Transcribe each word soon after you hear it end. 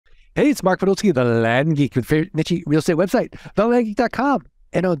Hey, it's Mark Podolsky, the Land Geek with favorite niche real estate website, thelandgeek.com.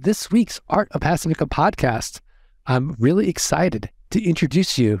 And on this week's Art of Passive Income podcast, I'm really excited to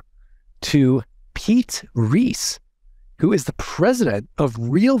introduce you to Pete Reese, who is the president of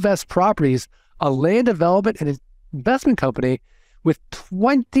Reelvest Properties, a land development and investment company with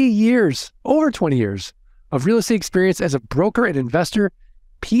 20 years, over 20 years of real estate experience as a broker and investor.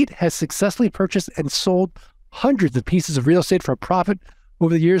 Pete has successfully purchased and sold hundreds of pieces of real estate for a profit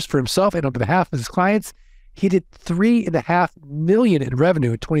over the years for himself and on behalf of his clients. He did $3.5 million in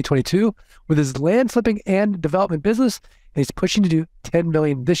revenue in 2022 with his land flipping and development business, and he's pushing to do $10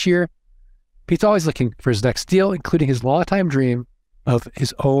 million this year. Pete's always looking for his next deal, including his longtime dream of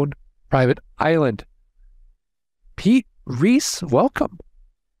his own private island. Pete Reese, welcome.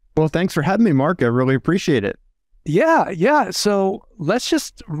 Well, thanks for having me, Mark. I really appreciate it. Yeah. So let's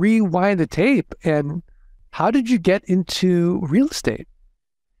just rewind the tape. And how did you get into real estate?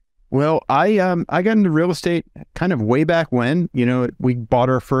 Well, I got into real estate kind of way back when. We bought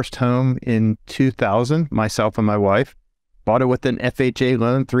our first home in 2000, myself and my wife. Bought it with an FHA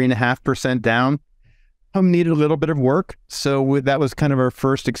loan, 3.5% down. Home needed a little bit of work. So that was kind of our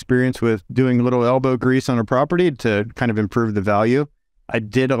first experience with doing a little elbow grease on a property to kind of improve the value. I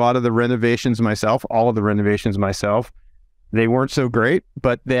did a lot of the renovations myself, all of the renovations myself. They weren't so great,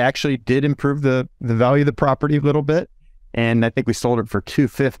 but they actually did improve the value of the property a little bit. And I think we sold it for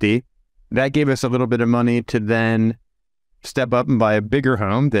 $250,000. That gave us a little bit of money to then step up and buy a bigger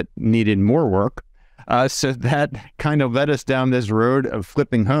home that needed more work. So that kind of led us down this road of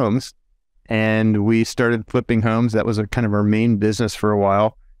flipping homes. And we started flipping homes. That was kind of our main business for a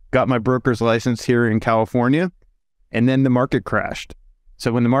while. Got my broker's license here in California, and then the market crashed.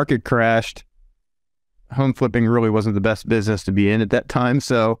 So when the market crashed, home flipping really wasn't the best business to be in at that time.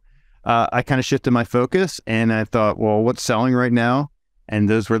 So I kind of shifted my focus, and I thought, well, what's selling right now? And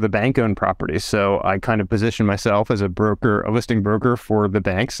those were the bank-owned properties. So I kind of positioned myself as a broker, a listing broker for the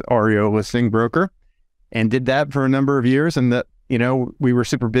banks, REO listing broker, and did that for a number of years. And that, we were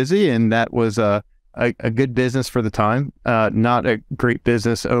super busy, and that was a good business for the time. Not a great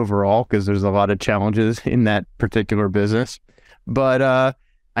business overall, because there's a lot of challenges in that particular business. But I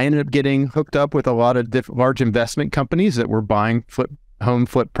ended up getting hooked up with a lot of large investment companies that were buying home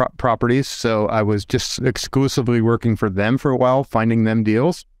flip properties. So I was just exclusively working for them for a while, finding them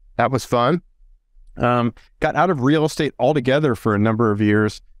deals. That was fun. Got out of real estate altogether for a number of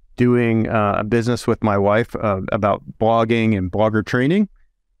years, doing a business with my wife about blogging and blogger training.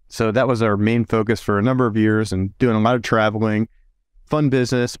 So that was our main focus for a number of years, and doing a lot of traveling, fun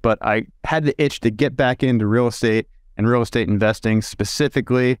business. But I had the itch to get back into real estate and real estate investing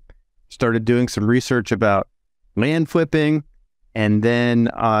specifically. Started doing some research about land flipping. And then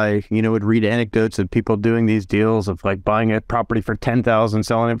I, would read anecdotes of people doing these deals of like buying a property for $10,000,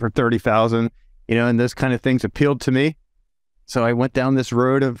 selling it for $30,000, and those kind of things appealed to me. So I went down this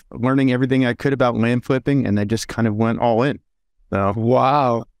road of learning everything I could about land flipping, and I just kind of went all in. So,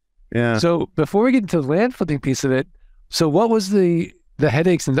 wow. Yeah. So before we get into the land flipping piece of it, so what was the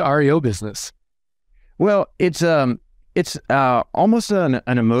headaches in the REO business? Well, it's almost an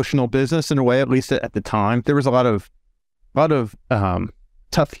emotional business in a way, at least at the time. There was a lot of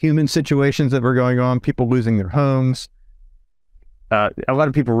tough human situations that were going on, people losing their homes, a lot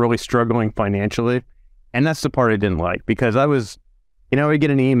of people really struggling financially. And that's the part I didn't like, because I was, I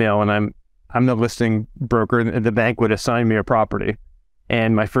get an email and I'm the listing broker, and the bank would assign me a property.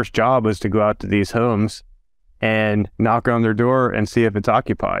 And my first job was to go out to these homes and knock on their door and see if it's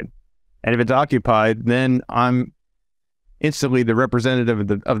occupied. And if it's occupied, then I'm instantly the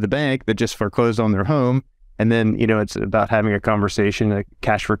representative of the bank that just foreclosed on their home. And then, it's about having a conversation, like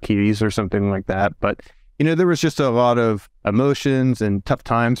cash for keys or something like that. But, there was just a lot of emotions and tough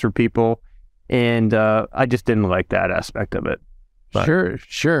times for people. And I just didn't like that aspect of it. But.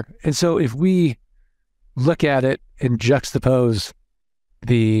 Sure. And so if we look at it and juxtapose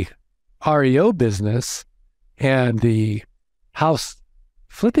the REO business and the house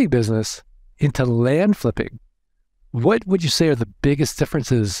flipping business into land flipping, what would you say are the biggest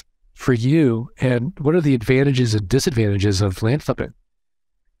differences for you, and what are the advantages and disadvantages of land flipping?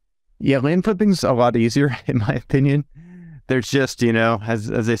 Yeah, land flipping's a lot easier, in my opinion. There's just, as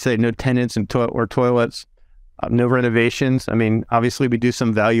they say, no tenants and toilets, no renovations. I mean, obviously we do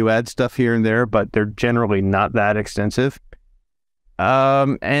some value add stuff here and there, but they're generally not that extensive.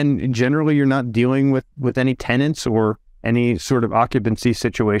 And generally you're not dealing with any tenants or any sort of occupancy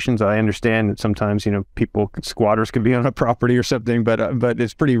situations. I understand that sometimes, squatters can be on a property or something, but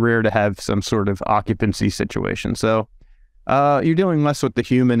it's pretty rare to have some sort of occupancy situation. So you're dealing less with the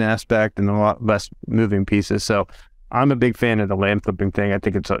human aspect and a lot less moving pieces. So I'm a big fan of the land flipping thing. I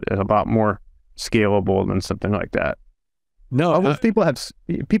think it's a lot more scalable than something like that. No, People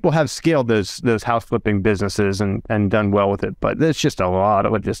have scaled those house flipping businesses and done well with it, but there's just a lot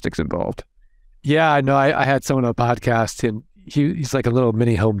of logistics involved. yeah, I know. I had someone on a podcast, and he's like a little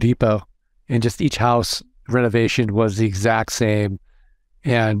mini Home Depot, and just each house renovation was the exact same,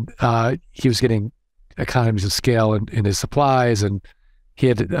 and he was getting economies of scale in his supplies, and he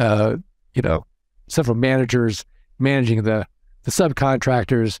had several managers managing the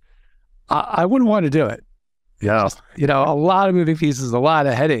subcontractors. I wouldn't want to do it. Yeah. Just, a lot of moving pieces, a lot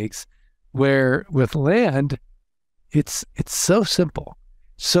of headaches, where with land, it's so simple.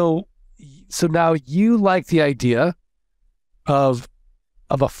 So now you like the idea of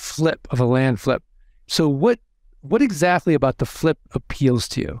a flip, of a land flip. So what exactly about the flip appeals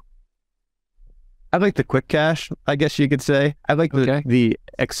to you? I like the quick cash, I guess you could say. I like the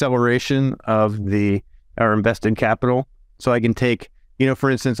acceleration of our invested capital. So I can take, for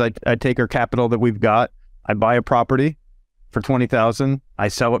instance, I take our capital that we've got, I buy a property for $20,000, I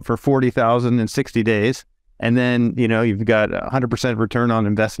sell it for $40,000 in 60 days. And then, you've got 100% return on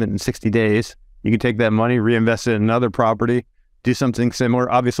investment in 60 days. You can take that money, reinvest it in another property, do something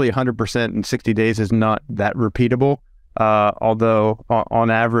similar. Obviously, 100% in 60 days is not that repeatable. Although on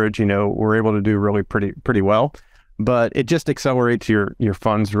average, we're able to do really pretty well, but it just accelerates your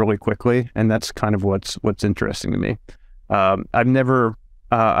funds really quickly. And that's kind of what's interesting to me. I've never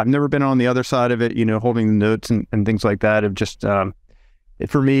been on the other side of it, holding the notes and things like that. Of just,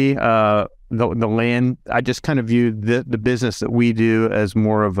 for me, the land, I just kind of view the business that we do as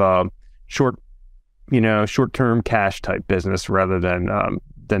more of a short-term cash type business rather than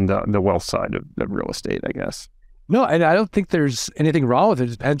the wealth side of real estate, I guess. No, and I don't think there's anything wrong with it.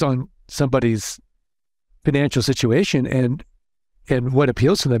 It depends on somebody's financial situation and what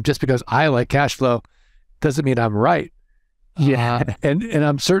appeals to them. Just because I like cash flow doesn't mean I'm right. Yeah. And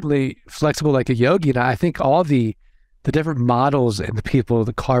I'm certainly flexible like a yogi. And I think all the different models and the people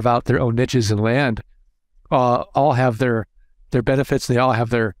that carve out their own niches in land all have their benefits. They all have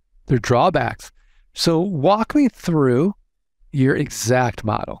their drawbacks. So walk me through your exact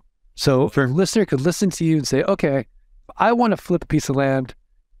model. So a listener could listen to you and say, okay, I want to flip a piece of land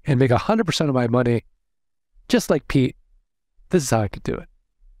and make 100% of my money, just like Pete. This is how I could do it.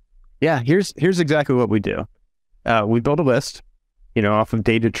 Yeah, here's exactly what we do. We build a list, off of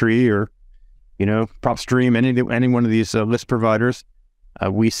DataTree or, PropStream, any one of these list providers.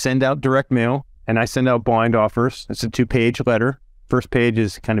 We send out direct mail, and I send out blind offers. It's a 2-page letter. First page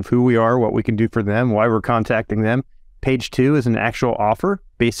is kind of who we are, what we can do for them, why we're contacting them. Page 2 is an actual offer,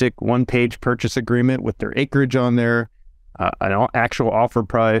 basic 1-page purchase agreement with their acreage on there, an actual offer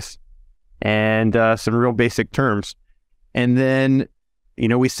price, and some real basic terms. And then,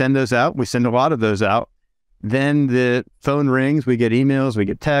 we send those out. We send a lot of those out. Then the phone rings, we get emails, we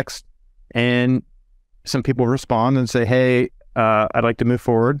get texts, and some people respond and say, hey, I'd like to move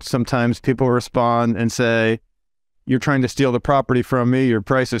forward. Sometimes people respond and say, you're trying to steal the property from me, your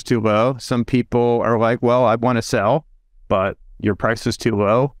price is too low. Some people are like, well, I want to sell, but your price is too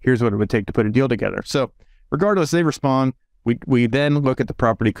low. Here's what it would take to put a deal together. So regardless, they respond. We then look at the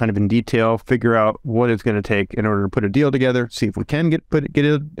property kind of in detail, figure out what it's going to take in order to put a deal together, see if we can get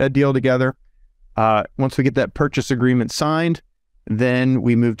a deal together. Once we get that purchase agreement signed, then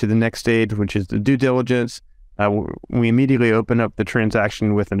we move to the next stage, which is the due diligence. We immediately open up the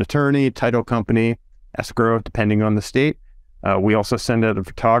transaction with an attorney, title company, escrow, depending on the state. We also send out a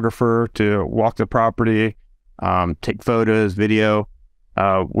photographer to walk the property, take photos, video.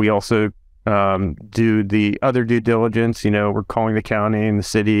 We also do the other due diligence. We're calling the county and the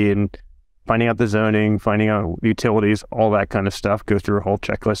city and finding out the zoning, finding out utilities, all that kind of stuff. Go through a whole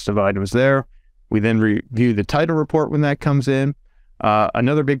checklist of items there. We then review the title report when that comes in.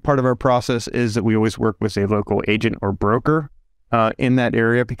 Another big part of our process is that we always work with a local agent or broker in that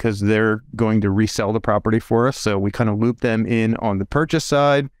area because they're going to resell the property for us. So we kind of loop them in on the purchase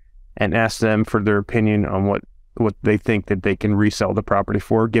side and ask them for their opinion on what they think that they can resell the property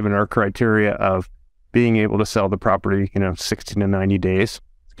for, given our criteria of being able to sell the property, 60 to 90 days.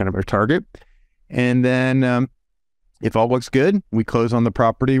 It's kind of our target. And then if all looks good, we close on the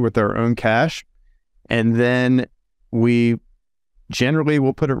property with our own cash. And then we generally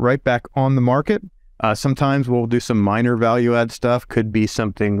will put it right back on the market. Sometimes we'll do some minor value add stuff. Could be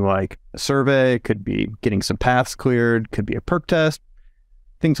something like a survey, could be getting some paths cleared, could be a perk test,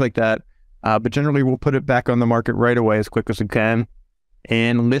 things like that. But generally we'll put it back on the market right away as quick as we can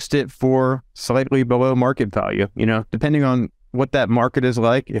and list it for slightly below market value. Depending on what that market is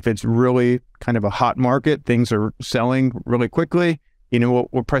like. If it's really kind of a hot market, things are selling really quickly,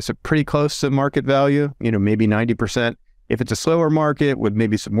 we'll price it pretty close to market value, maybe 90%. If it's a slower market with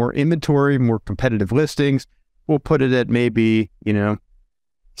maybe some more inventory, more competitive listings, we'll put it at maybe,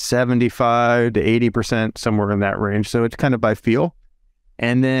 75 to 80%, somewhere in that range. So it's kind of by feel.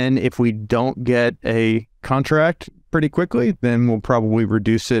 And then if we don't get a contract pretty quickly, then we'll probably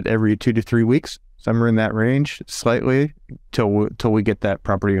reduce it every 2 to 3 weeks, somewhere in that range, slightly, till we get that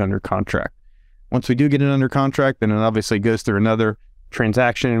property under contract. Once we do get it under contract, then it obviously goes through another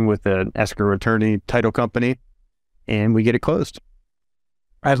transaction with an escrow attorney, title company, and we get it closed.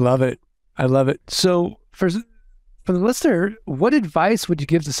 I love it. I love it. So for the listener, what advice would you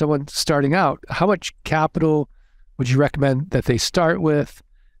give to someone starting out? How much capital would you recommend that they start with?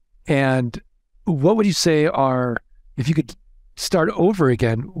 And what would you say are, if you could start over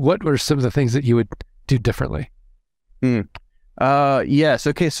again, what were some of the things that you would do differently? Yes.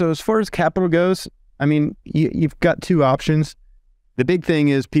 Okay. So as far as capital goes, I mean, you've got two options. The big thing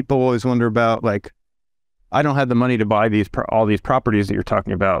is people always wonder about, like, I don't have the money to buy all these properties that you're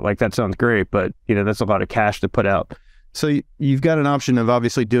talking about. Like, that sounds great, but that's a lot of cash to put out. So you've got an option of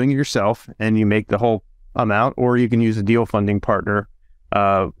obviously doing it yourself and you make the whole amount, or you can use a deal funding partner,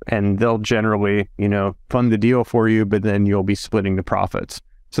 and they'll generally, fund the deal for you, but then you'll be splitting the profits.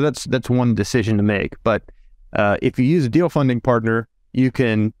 So that's one decision to make. But if you use a deal funding partner, you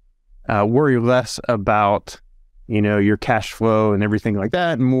can worry less about, your cash flow and everything like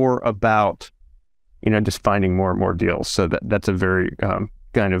that, and more about, just finding more and more deals. So that's a very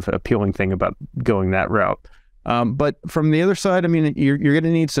kind of appealing thing about going that route. But from the other side, I mean, you're going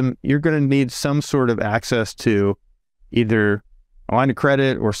to need some sort of access to either a line of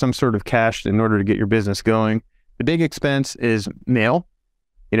credit or some sort of cash in order to get your business going. The big expense is mail.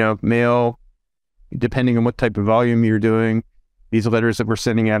 Mail, depending on what type of volume you're doing. These letters that we're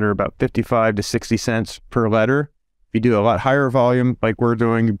sending out are about 55 to 60 cents per letter. If you do a lot higher volume like we're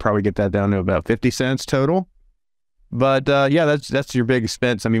doing, you probably get that down to about 50 cents total. But yeah, that's your big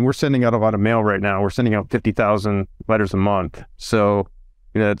expense. I mean, we're sending out a lot of mail right now. We're sending out 50,000 letters a month. So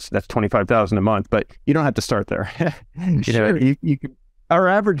that's 25,000 a month. But you don't have to start there. Sure. You can. Our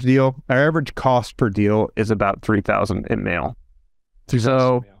average cost per deal is about 3,000 in mail.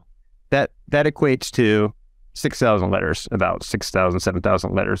 So that equates to 6,000 letters, about 6,000,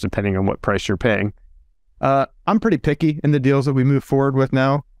 7,000 letters, depending on what price you're paying. I'm pretty picky in the deals that we move forward with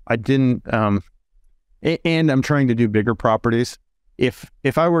now. I didn't, and I'm trying to do bigger properties. If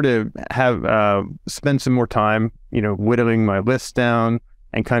I were to have spend some more time, whittling my list down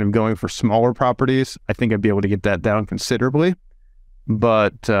and kind of going for smaller properties, I think I'd be able to get that down considerably.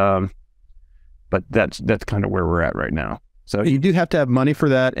 But that's kind of where we're at right now. So you do have to have money for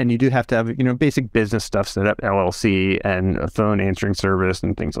that, and you do have to have, basic business stuff set up, LLC and a phone answering service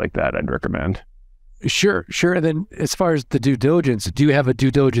and things like that. I'd recommend. Sure. And then as far as the due diligence, do you have a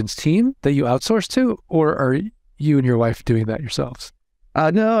due diligence team that you outsource to, or are you and your wife doing that yourselves?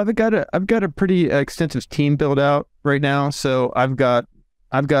 No, I've got a pretty extensive team built out right now. So I've got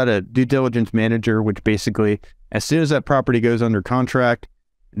a due diligence manager, which basically, as soon as that property goes under contract,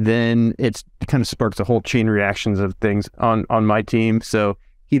 then it kind of sparks a whole chain reactions of things on my team. So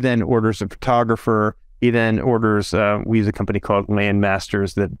he then orders a photographer. He then orders, we use a company called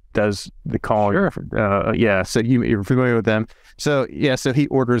Landmasters that does the calling. Sure. Yeah, so you're familiar with them. So yeah, so he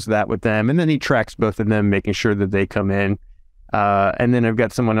orders that with them, and then he tracks both of them, making sure that they come in. And then I've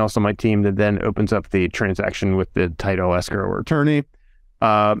got someone else on my team that then opens up the transaction with the title escrow or attorney.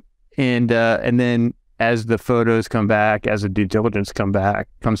 And then as the photos come back, as the due diligence comes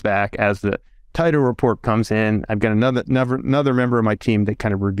back, as the title report comes in, I've got another member of my team that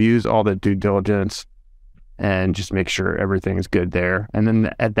kind of reviews all the due diligence and just make sure everything's good there. And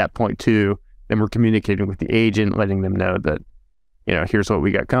then at that point too, then we're communicating with the agent, letting them know that, here's what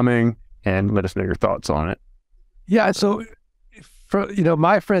we got coming, and let us know your thoughts on it. Yeah. So for,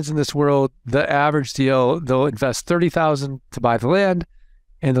 my friends in this world, the average deal, they'll invest $30,000 to buy the land,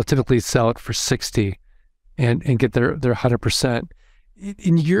 and they'll typically sell it for 60 and get their 100%.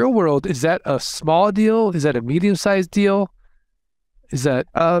 In your world, is that a small deal? Is that a medium-sized deal? Is that,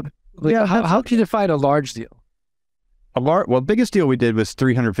 how can you define a large deal? The biggest deal we did was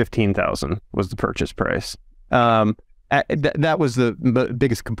 $315,000 was the purchase price. That was the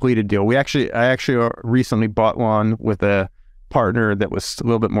biggest completed deal. I actually recently bought one with a partner that was a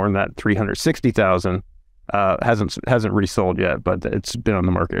little bit more than that, $360,000. Hasn't resold yet, but it's been on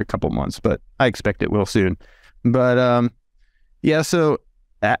the market a couple months, but I expect it will soon. But yeah, so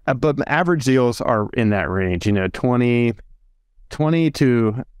but average deals are in that range, 20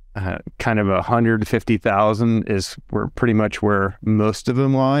 to kind of 150,000 is pretty much where most of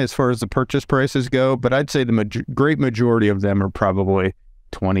them lie as far as the purchase prices go. But I'd say the great majority of them are probably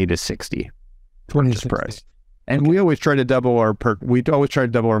 20 to 60 purchase price. And we always try to double we always try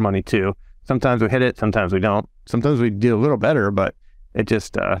to double our money too. Sometimes we hit it, sometimes we don't. Sometimes we do a little better, but it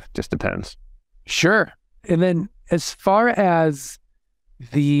just depends. Sure. And then as far as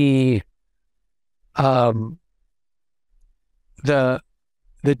the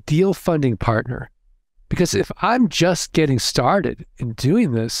deal funding partner, because if I'm just getting started in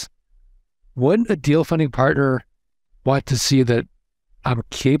doing this, wouldn't a deal funding partner want to see that I'm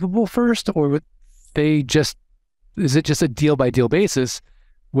capable first, or would they is it just a deal by deal basis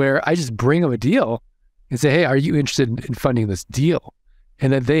where I just bring them a deal and say, hey, are you interested in funding this deal?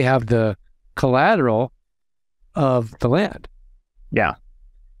 And then they have the collateral of the land. Yeah.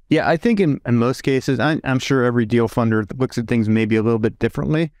 Yeah, I think in most cases, I'm sure every deal funder looks at things maybe a little bit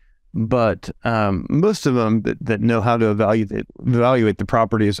differently, but most of them that know how to evaluate the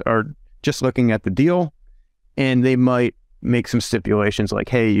properties are just looking at the deal, and they might make some stipulations like,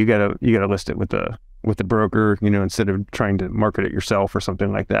 hey, you gotta list it with the broker, instead of trying to market it yourself or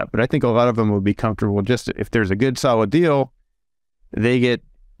something like that. But I think a lot of them would be comfortable just if there's a good solid deal, they get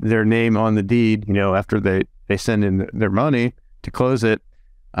their name on the deed, after they send in their money to close it.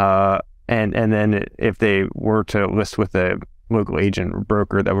 And then if they were to list with a local agent or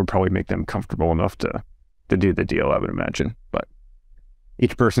broker, that would probably make them comfortable enough to do the deal, I would imagine. But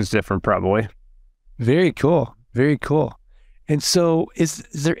each person's different, probably. Very cool. Very cool. And so is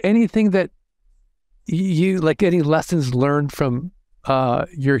there anything that you like, any lessons learned from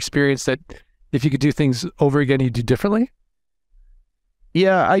your experience that if you could do things over again, you'd do differently?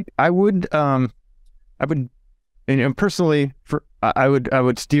 Yeah, I would personally, I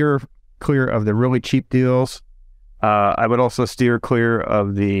would steer clear of the really cheap deals. I would also steer clear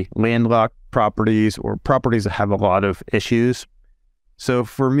of the landlocked properties or properties that have a lot of issues. So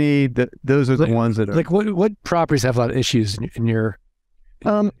for me, those are the ones that are... Like what properties have a lot of issues in your...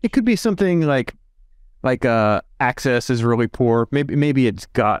 It could be something like access is really poor. Maybe it's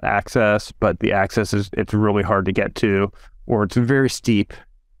got access, but the access it's really hard to get to, or it's very steep,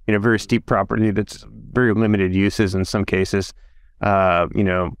 very steep property that's very limited uses in some cases, all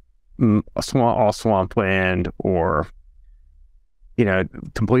swampland, or,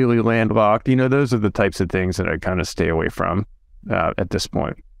 completely landlocked. Those are the types of things that I kind of stay away from at this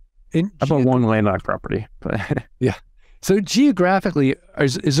point. How about one landlocked property? But yeah. So geographically,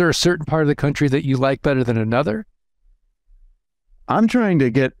 is there a certain part of the country that you like better than another? I'm trying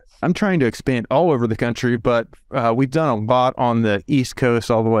to expand all over the country, but we've done a lot on the East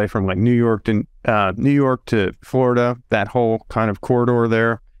Coast, all the way from like New York to Florida, that whole kind of corridor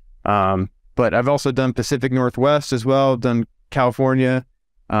there. But I've also done Pacific Northwest as well, done California.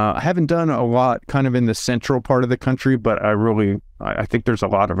 I haven't done a lot kind of in the central part of the country, but I think there's a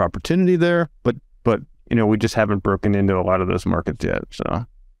lot of opportunity there, but we just haven't broken into a lot of those markets yet. So.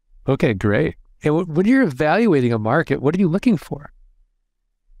 Okay, great. And when you're evaluating a market, what are you looking for?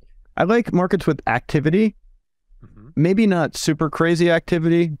 I like markets with activity, maybe not super crazy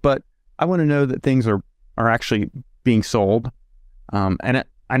activity, but I want to know that things are actually being sold. And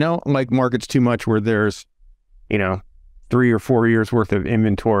I don't like markets too much where there's, 3 or 4 years worth of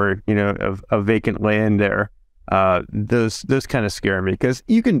inventory, of vacant land there. Those kind of scare me, because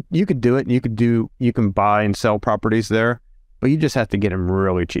you can do it, and you can buy and sell properties there, but you just have to get them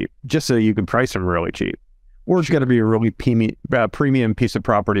really cheap, just so you can price them really cheap. Or it's got to be a really premium piece of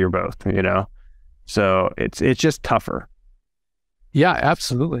property, or both, So it's just tougher. Yeah,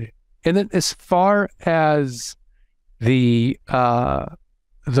 absolutely. And then as far as the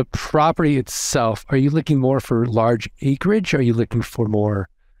property itself, are you looking more for large acreage? Are you looking for more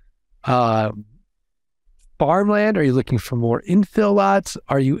farmland? Are you looking for more infill lots?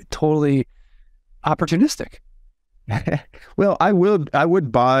 Are you totally opportunistic? Well, I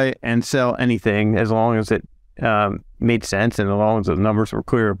would buy and sell anything as long as it made sense and as long as the numbers were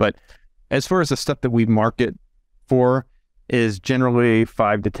clear. But as far as the stuff that we market for is generally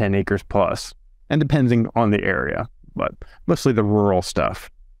 5 to 10 acres plus, and depending on the area, but mostly the rural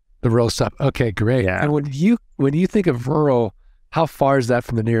stuff. The rural stuff. Okay, great. Yeah. And when you think of rural, how far is that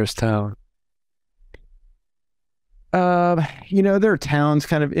from the nearest town? There are towns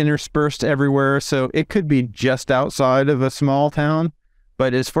kind of interspersed everywhere, so it could be just outside of a small town.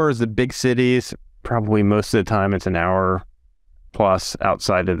 But as far as the big cities, probably most of the time it's an hour plus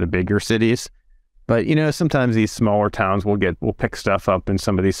outside of the bigger cities. But, sometimes these smaller towns we'll pick stuff up in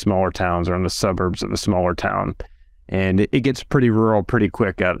some of these smaller towns or in the suburbs of a smaller town. And it gets pretty rural pretty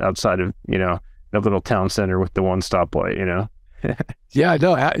quick outside of, the little town center with the one stoplight, Yeah,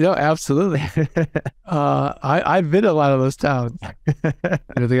 no, no, absolutely. I've been to a lot of those towns.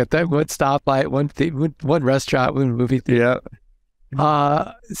 They got that one stoplight, one restaurant, one movie theater.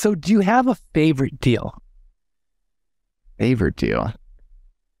 Yeah. So do you have a favorite deal? Favorite deal?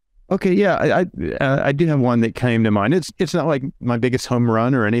 Okay, yeah, I do have one that came to mind. It's not like my biggest home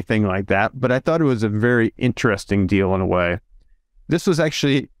run or anything like that, but I thought it was a very interesting deal in a way. This was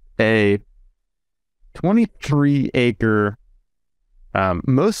actually a 23-acre,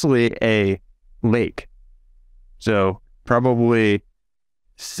 mostly a lake. So probably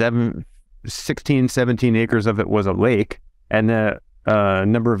 16, 17 acres of it was a lake, and the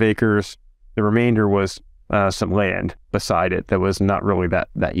number of acres, the remainder was some land beside it that was not really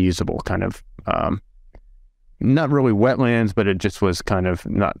that usable, kind of not really wetlands, but it just was kind of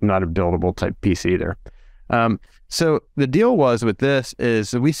not a buildable type piece either. So the deal was with this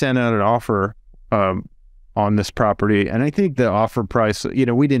is we sent out an offer on this property, and I think the offer price,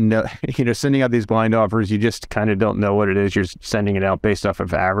 we didn't know, sending out these blind offers, you just kind of don't know what it is. You're sending it out based off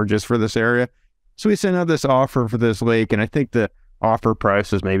of averages for this area. So we sent out this offer for this lake, and I think the offer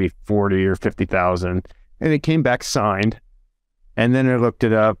price was maybe 40 or 50,000. And it came back signed. And then I looked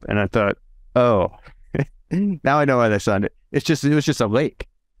it up and I thought, oh, now I know why they signed it. It was just a lake.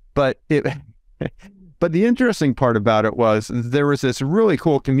 But but the interesting part about it was there was this really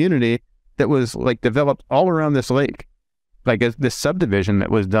cool community that was like developed all around this lake, like this subdivision that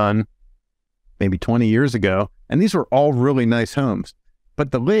was done maybe 20 years ago. And these were all really nice homes.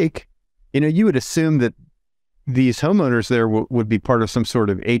 But the lake, you would assume that these homeowners there would be part of some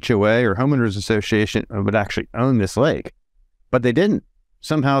sort of HOA or homeowners association and would actually own this lake, but they didn't.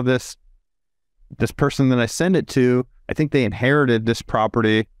 Somehow this person that I sent it to, I think they inherited this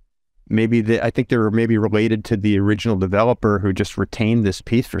property. I think they were maybe related to the original developer who just retained this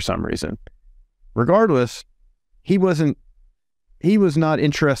piece for some reason. Regardless, he was not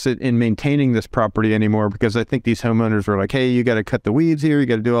interested in maintaining this property anymore, because I think these homeowners were like, hey, you got to cut the weeds here, you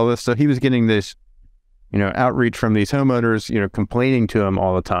got to do all this. So he was getting this outreach from these homeowners, complaining to him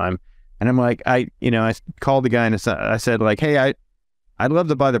all the time. And I'm like, I called the guy and I said like, hey, I'd love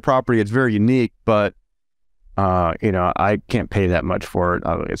to buy the property. It's very unique, but, I can't pay that much for it.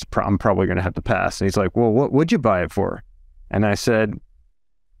 I'm probably going to have to pass. And he's like, well, what would you buy it for? And I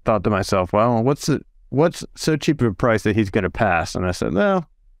thought to myself, well, what's so cheap of a price that he's going to pass? And I said, well,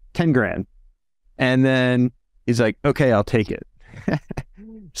 10 grand. And then he's like, okay, I'll take it.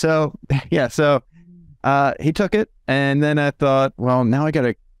 So he took it, and then I thought, well, now I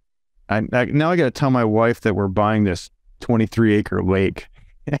gotta tell my wife that we're buying this 23-acre lake.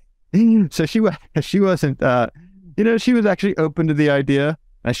 So she wasn't, she was actually open to the idea.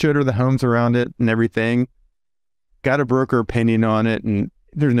 I showed her the homes around it and everything, got a broker opinion on it, and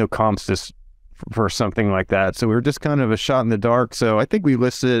there's no comps for something like that. So we were just kind of a shot in the dark. So I think we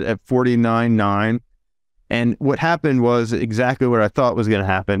listed it at 49.9. And what happened was exactly what I thought was going to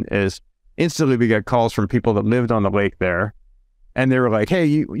happen is instantly we got calls from people that lived on the lake there. And they were like, hey,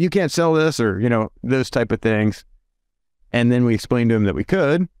 you can't sell this, or, those type of things. And then we explained to them that we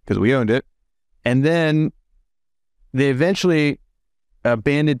could, because we owned it. And then they eventually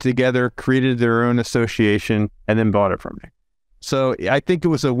banded together, created their own association, and then bought it from me. So I think it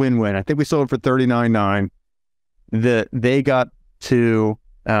was a win-win. I think we sold it for 39.9. They got to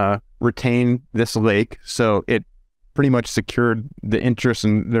retain this lake, so it pretty much secured the interest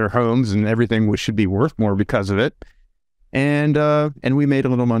in their homes and everything, which should be worth more because of it. And we made a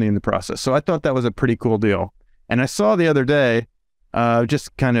little money in the process. So I thought that was a pretty cool deal. And I saw the other day,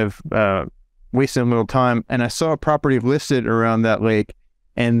 just kind of wasting a little time, and I saw a property listed around that lake,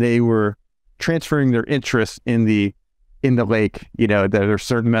 and they were transferring their interest in the lake. There are a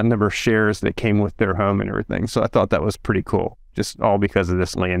certain number of shares that came with their home and everything. So I thought that was pretty cool, just all because of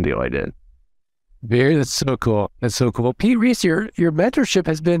this land deal I did. That's so cool. That's so cool. Pete Reese, your mentorship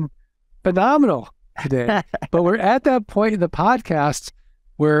has been phenomenal today. But we're at that point in the podcast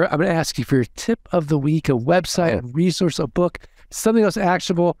where I'm going to ask you for your tip of the week, a website, a resource, a book, something else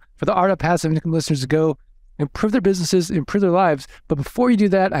actionable for the Art of Passive Income listeners to go improve their businesses, improve their lives. But before you do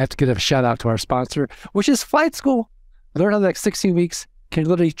that, I have to give a shout out to our sponsor, which is Flight School. Learn how the next 16 weeks can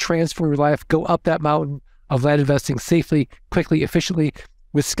literally transform your life, go up that mountain of land investing safely, quickly, efficiently,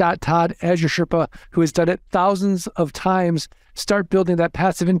 with Scott Todd as your Sherpa, who has done it thousands of times. Start building that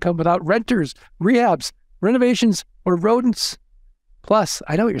passive income without renters, rehabs, renovations, or rodents. Plus,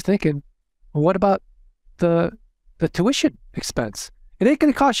 I know what you're thinking. Well, what about the tuition expense? It ain't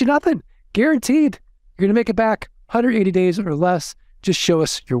going to cost you nothing. Guaranteed. You're going to make it back 180 days or less. Just show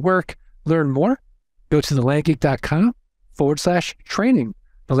us your work. Learn more. Go to thelandgeek.com/training.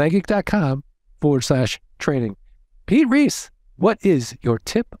 thelandgeek.com/training. Pete Reese, what is your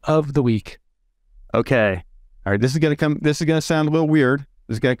tip of the week? Okay. All right. This is going to sound a little weird.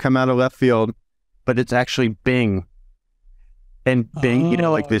 This is going to come out of left field, but it's actually Bing. And Bing,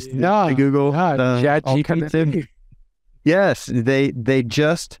 like this Google, ChatGPT. Yes, they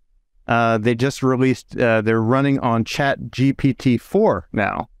just released. They're running on ChatGPT 4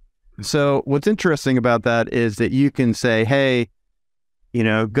 now. So what's interesting about that is that you can say, "Hey,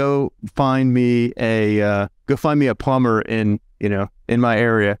 go find me a plumber in my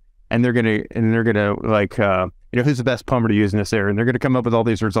area," and they're gonna like who's the best plumber to use in this area, and they're gonna come up with all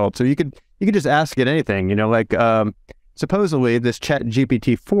these results. So you could just ask it anything, supposedly this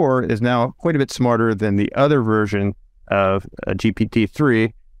ChatGPT 4 is now quite a bit smarter than the other version of GPT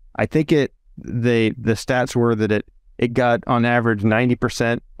 3. I think the stats were that it got on average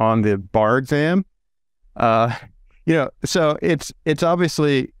 90% on the bar exam. So it's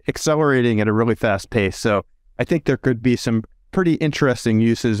obviously accelerating at a really fast pace. So I think there could be some pretty interesting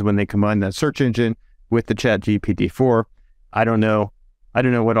uses when they combine that search engine with the ChatGPT 4. I don't know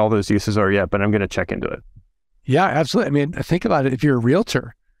what all those uses are yet, but I'm going to check into it. Yeah, absolutely. I mean, think about it. If you're a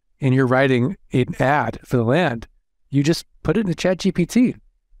realtor and you're writing an ad for the land, you just put it in the ChatGPT,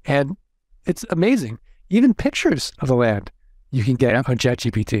 and it's amazing. Even pictures of the land you can get on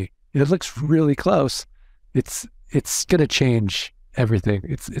ChatGPT. It looks really close. It's going to change everything.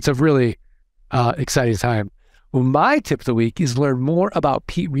 It's a really exciting time. Well, my tip of the week is learn more about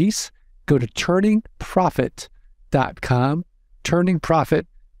Pete Reese. Go to turningprofit.com,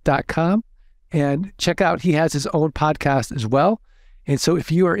 turningprofit.com, and check out, he has his own podcast as well. And so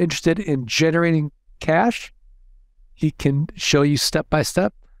if you are interested in generating cash, he can show you step by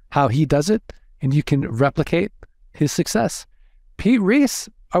step how he does it, and you can replicate his success. Pete Reese,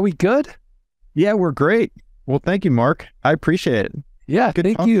 are we good? Yeah, we're great. Well, thank you, Mark. I appreciate it. Yeah, good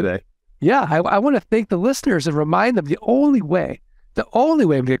thank you. Today. Yeah, I want to thank the listeners and remind them the only way to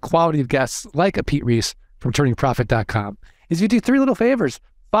get quality of guests like a Pete Reese from turningprofit.com is you do 3 little favors.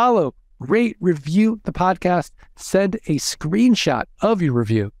 Follow, rate, review the podcast, send a screenshot of your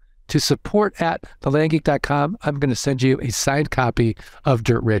review to support@thelandgeek.com. I'm going to send you a signed copy of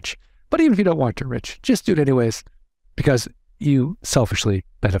Dirt Rich. But even if you don't want Dirt Rich, just do it anyways, because you selfishly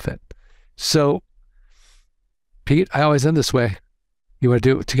benefit. So, Pete, I always end this way. You want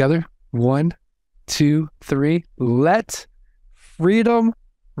to do it together? 1, 2, 3. Let freedom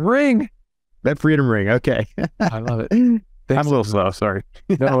ring. Let freedom ring. Okay. I love it. I'm a little slow. Sorry.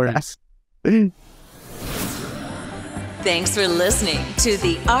 No worries. Thanks for listening to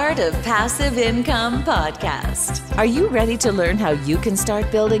the Art of Passive Income podcast. Are you ready to learn how you can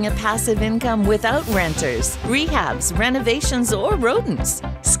start building a passive income without renters, rehabs, renovations, or rodents?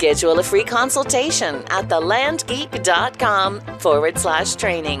 Schedule a free consultation at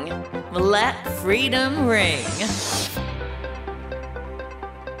thelandgeek.com/training. Let freedom ring.